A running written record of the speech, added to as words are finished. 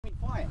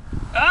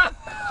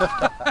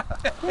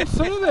Don't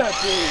say that,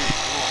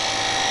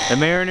 dude. The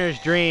mariner's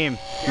dream,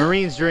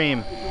 Marine's dream.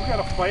 If we got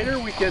a fighter,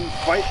 we can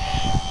fight.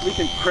 We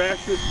can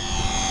crash this.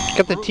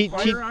 Got the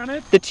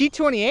the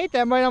T-28.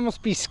 That might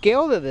almost be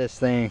scale to this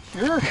thing.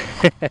 Sure.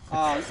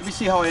 Let me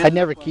see how I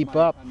never keep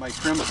up. On my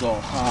trims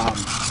though.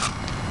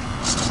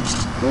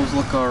 Those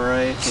look all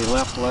right. Okay,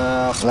 left,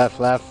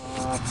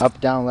 left, up,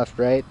 down, left,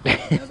 right. Yeah,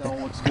 that all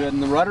looks good.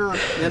 And the rudder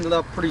ended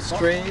up pretty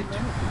straight.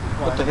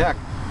 What the heck?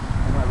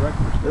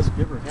 Let's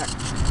give her a heck.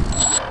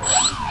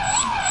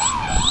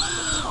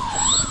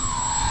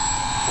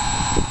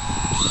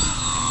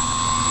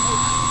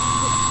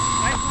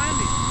 Nice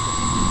landing.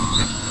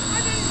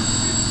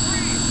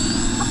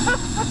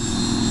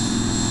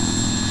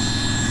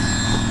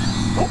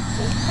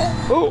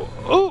 Oh,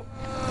 oh,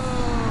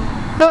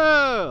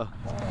 oh!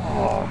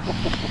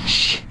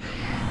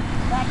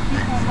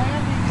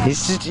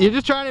 You're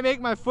just trying to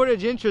make my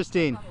footage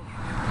interesting.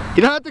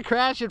 You don't have to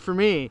crash it for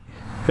me.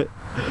 That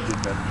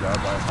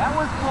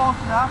was close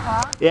enough,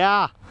 huh?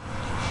 Yeah.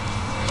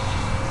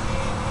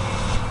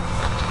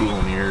 It's cool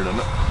in the air, doesn't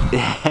it?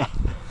 Yeah.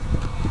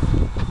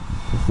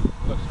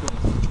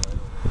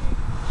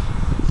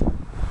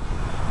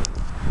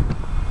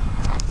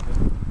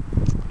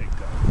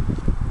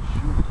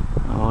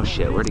 Oh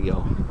shit, where'd he go?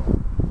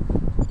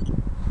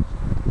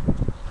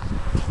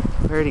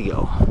 Where'd he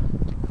go?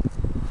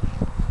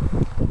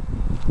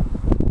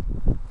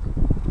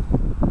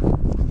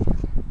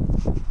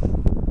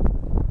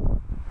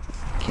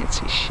 Can't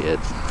see shit.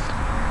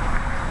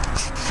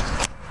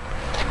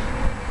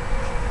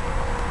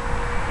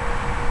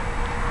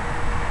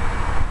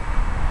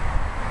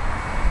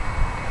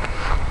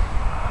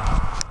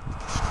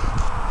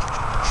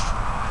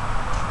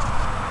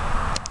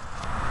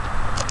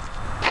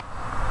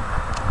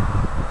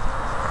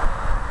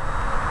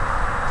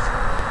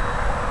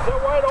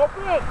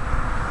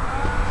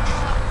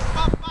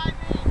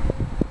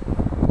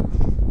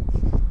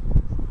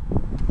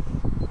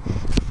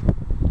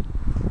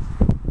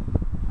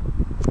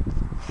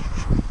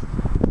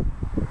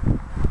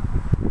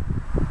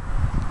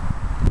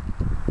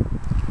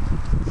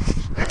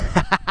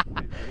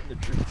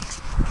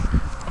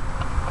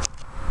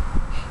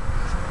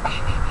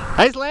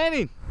 Nice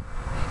landing.